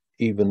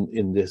even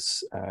in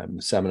this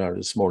seminar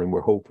this morning,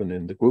 we're hoping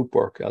in the group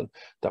work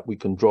that we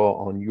can draw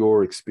on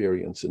your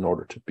experience in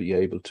order to be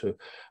able to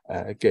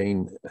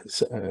gain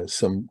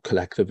some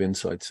collective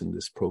insights in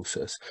this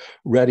process.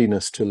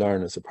 Readiness to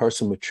learn. As a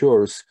person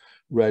matures,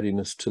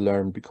 readiness to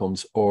learn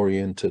becomes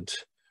oriented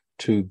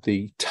to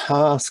the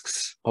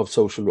tasks of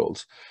social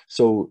roles.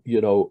 So,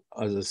 you know,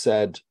 as I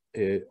said,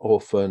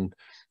 often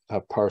a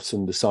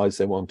person decides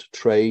they want to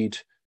trade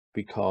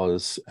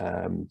because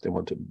they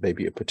want to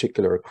maybe a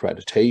particular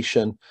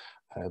accreditation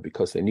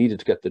because they needed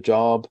to get the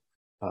job,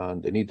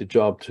 and they need the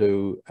job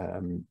to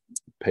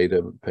pay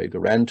the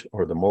rent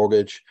or the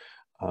mortgage,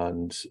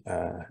 and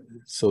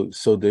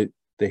so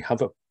they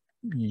have a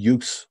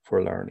use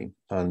for learning,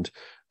 and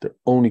they're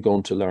only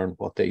going to learn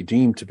what they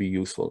deem to be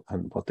useful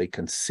and what they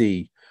can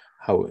see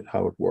how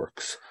it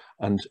works.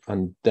 And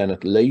then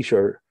at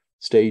later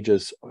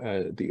stages,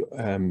 the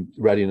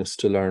readiness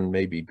to learn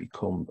maybe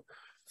become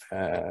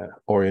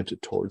oriented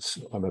towards,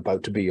 I'm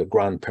about to be a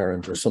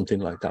grandparent or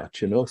something like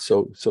that, you know.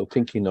 So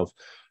thinking of,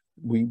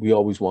 we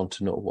always want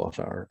to know what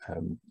our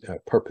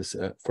purpose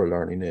for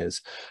learning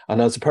is.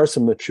 And as a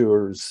person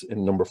matures,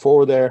 in number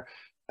 4 there,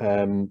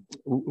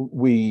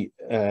 we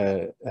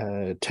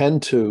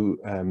tend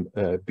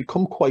to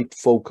become quite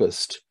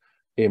focused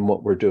in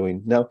what we're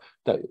doing. Now,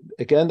 that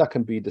again, that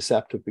can be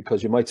deceptive,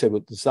 because you might say,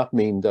 well, does that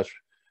mean that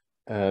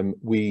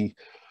we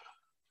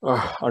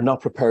are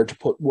not prepared to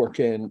put work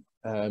in?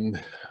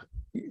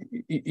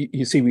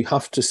 You see, we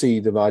have to see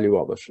the value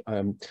of it.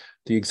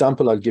 The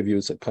example I'll give you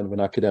is a kind of an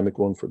academic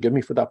one, forgive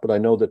me for that, but I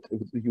know that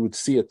you would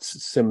see it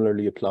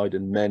similarly applied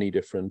in many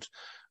different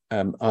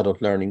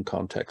adult learning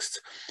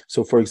contexts.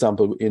 So for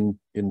example, in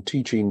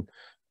teaching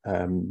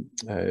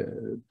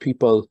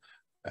people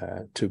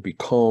to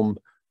become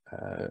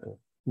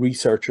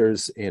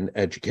researchers in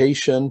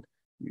education,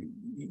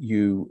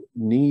 you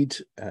need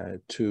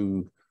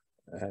to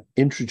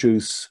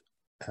introduce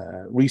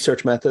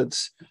research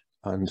methods,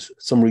 and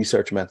some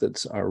research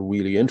methods are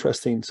really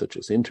interesting, such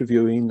as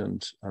interviewing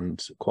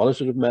and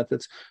qualitative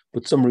methods,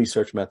 but some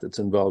research methods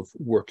involve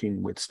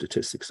working with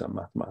statistics and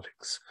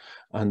mathematics,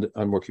 and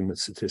working with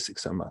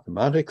statistics and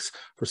mathematics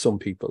for some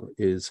people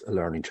is a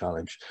learning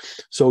challenge.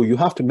 So you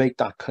have to make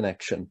that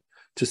connection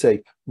to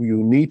say, you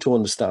need to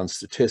understand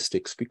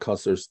statistics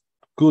because there's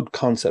good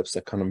concepts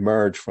that can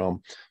emerge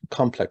from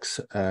complex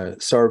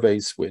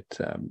surveys with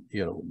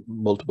you know,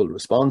 multiple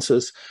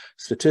responses.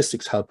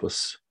 Statistics help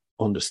us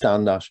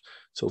understand that.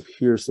 So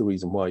here's the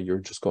reason why you're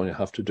just going to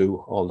have to do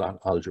all that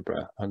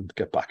algebra and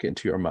get back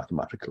into your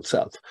mathematical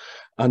self.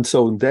 And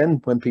so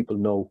then when people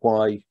know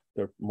why,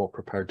 they're more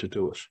prepared to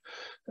do it.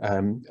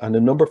 And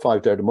in number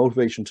 5 there, the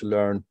motivation to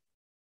learn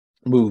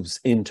moves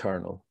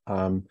internal,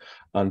 and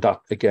that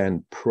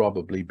again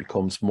probably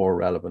becomes more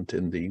relevant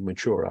in the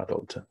mature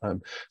adult.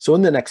 So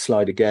in the next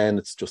slide, again,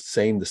 it's just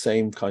saying the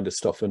same kind of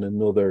stuff in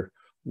another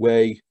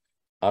way.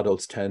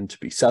 Adults tend to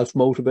be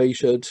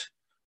self-motivated.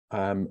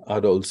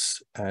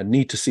 Adults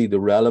need to see the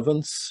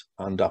relevance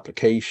and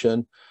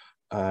application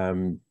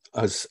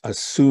as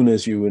soon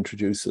as you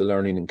introduce the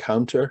learning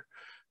encounter.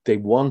 They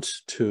want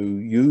to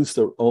use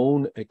their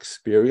own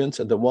experience,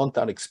 and they want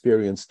that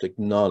experience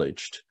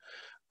acknowledged.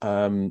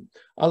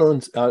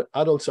 Adults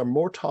are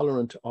more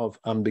tolerant of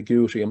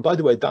ambiguity. And by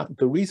the way, that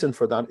the reason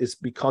for that is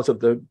because of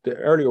the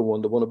earlier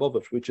one, the one above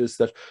it, which is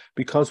that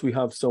because we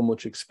have so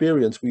much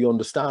experience, we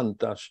understand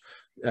that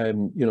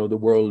you know, the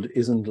world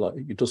isn't like,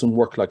 it doesn't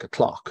work like a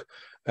clock.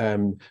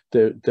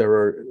 There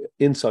are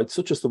insights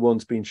such as the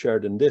ones being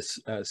shared in this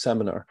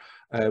seminar,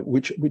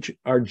 which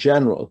are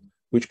general,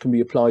 which can be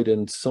applied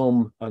in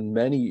some and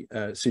many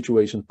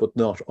situations, but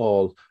not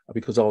all,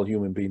 because all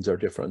human beings are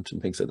different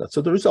and things like that.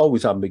 So there is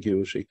always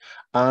ambiguity,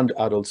 and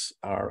adults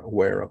are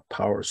aware of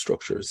power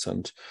structures,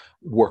 and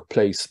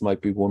workplace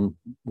might be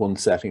one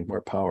setting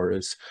where power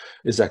is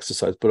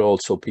exercised, but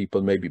also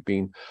people maybe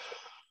being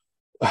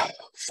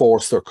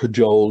forced or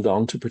cajoled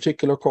onto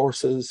particular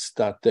courses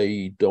that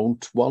they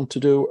don't want to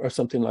do or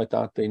something like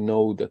that. They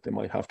know that they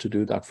might have to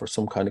do that for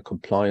some kind of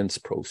compliance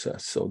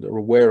process. So they're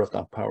aware of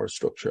that power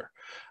structure.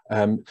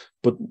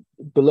 But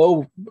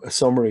below a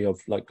summary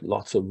of like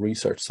lots of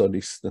research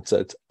studies that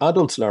said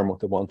adults learn what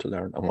they want to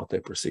learn and what they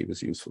perceive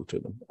as useful to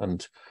them.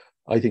 And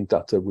I think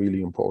that's a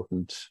really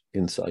important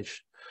insight.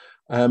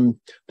 The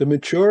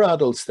mature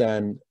adults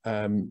then,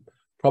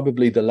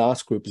 probably the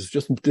last group, is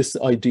just this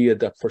idea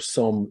that for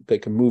some, they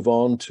can move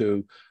on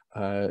to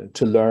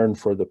learn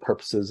for the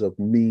purposes of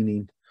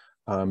meaning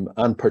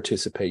and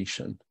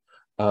participation.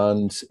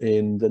 And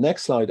in the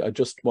next slide, I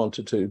just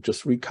wanted to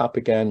just recap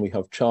again. We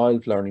have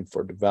child learning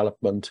for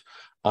development,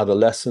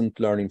 adolescent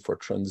learning for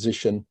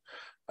transition,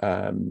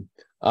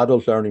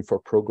 adult learning for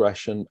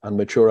progression, and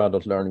mature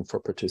adult learning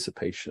for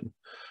participation.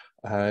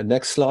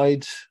 Next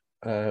slide.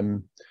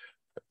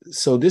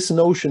 So this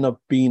notion of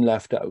being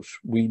left out,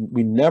 we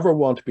never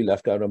want to be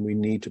left out, and we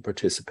need to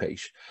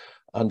participate.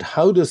 And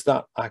how does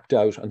that act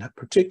out? And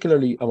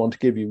particularly, I want to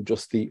give you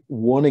just the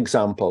one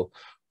example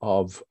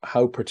of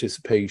how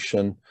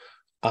participation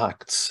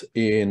acts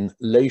in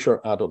later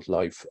adult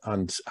life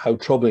and how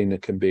troubling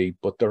it can be.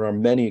 But there are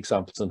many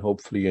examples, and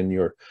hopefully in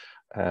your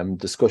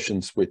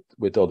discussions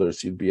with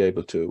others, you'll be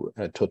able to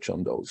touch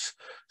on those.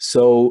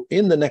 So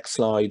in the next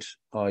slide,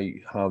 I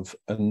have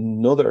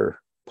another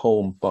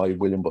poem by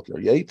William Butler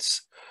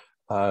Yeats.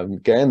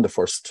 Again, the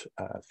first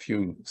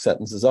few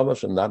sentences of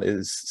it, and that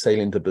is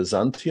Sailing to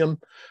Byzantium.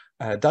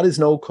 That is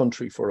no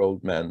country for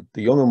old men,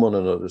 the young in one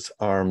another's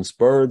arms,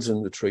 birds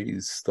in the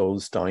trees,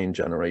 those dying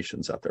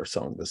generations at their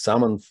song. The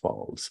salmon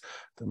falls,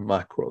 the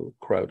mackerel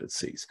crowded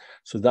seas.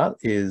 So that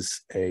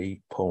is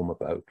a poem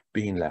about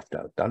being left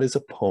out. That is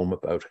a poem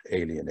about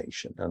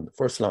alienation. And the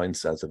first line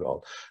says it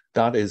all.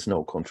 That is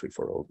no country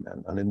for old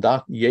men. And in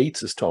that,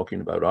 Yeats is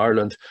talking about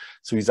Ireland.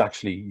 So he's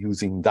actually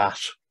using that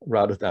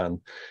rather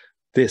than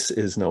this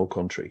is no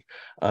country.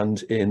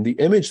 And in the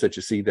image that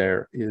you see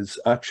there is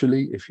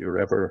actually, if you're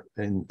ever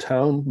in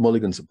town,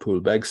 Mulligan's at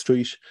Poolbeg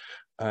Street.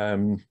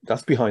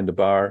 That's behind the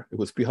bar. It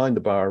was behind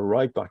the bar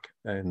right back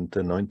in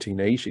the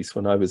 1980s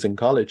when I was in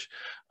college.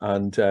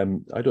 And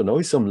I don't know,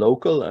 he's some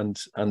local,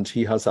 and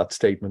he has that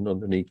statement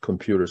underneath,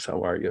 computers,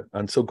 how are you?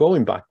 And so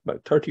going back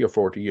about 30 or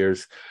 40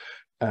 years,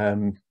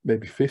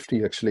 maybe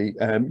 50 actually,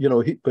 you know,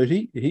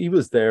 he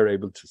was there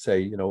able to say,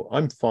 you know,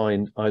 I'm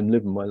fine, I'm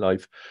living my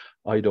life.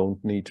 I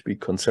don't need to be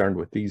concerned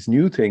with these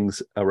new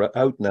things are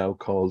out now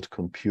called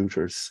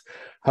computers.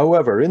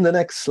 However, in the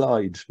next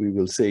slide, we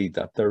will see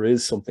that there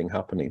is something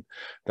happening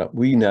that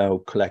we now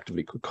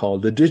collectively could call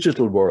the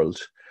digital world.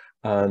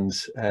 And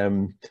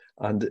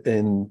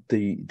in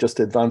the, just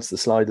to advance the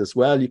slide as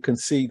well, you can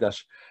see that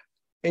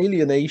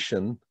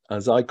alienation,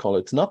 as I call it,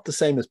 it's not the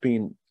same as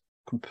being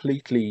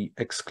completely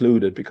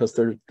excluded, because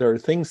there are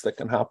things that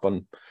can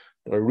happen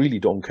that I really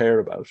don't care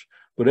about.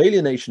 But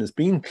alienation is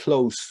being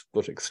close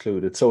but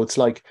excluded. So it's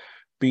like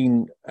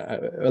being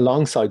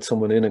alongside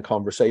someone in a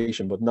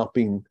conversation, but not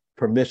being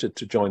permitted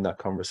to join that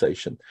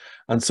conversation.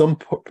 And some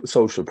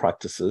social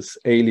practices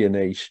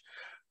alienate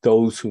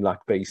those who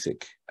lack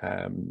basic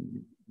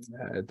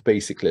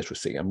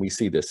literacy. And we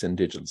see this in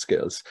digital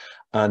skills.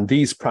 And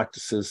these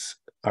practices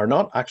are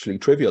not actually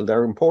trivial.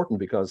 They're important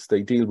because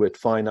they deal with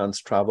finance,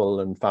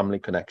 travel, and family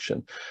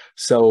connection.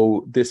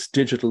 So this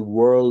digital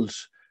world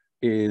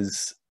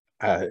is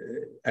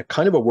a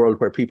kind of a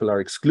world where people are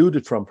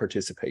excluded from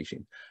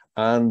participating.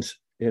 And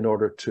in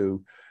order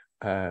to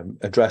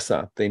address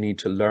that, they need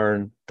to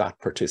learn that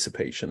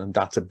participation. And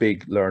that's a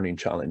big learning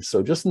challenge.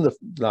 So just in the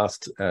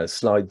last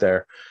slide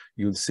there,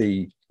 you'll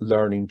see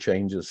learning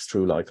changes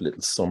through life, a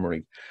little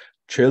summary.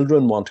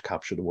 Children want to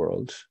capture the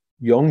world.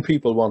 Young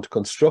people want to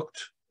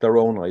construct their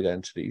own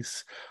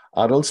identities.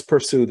 Adults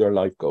pursue their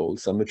life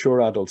goals, and mature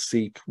adults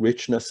seek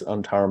richness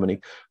and harmony.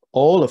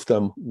 All of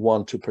them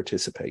want to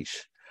participate.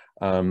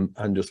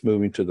 And just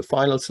moving to the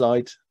final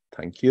slide,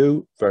 thank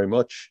you very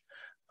much,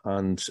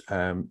 and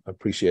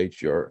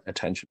appreciate your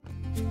attention.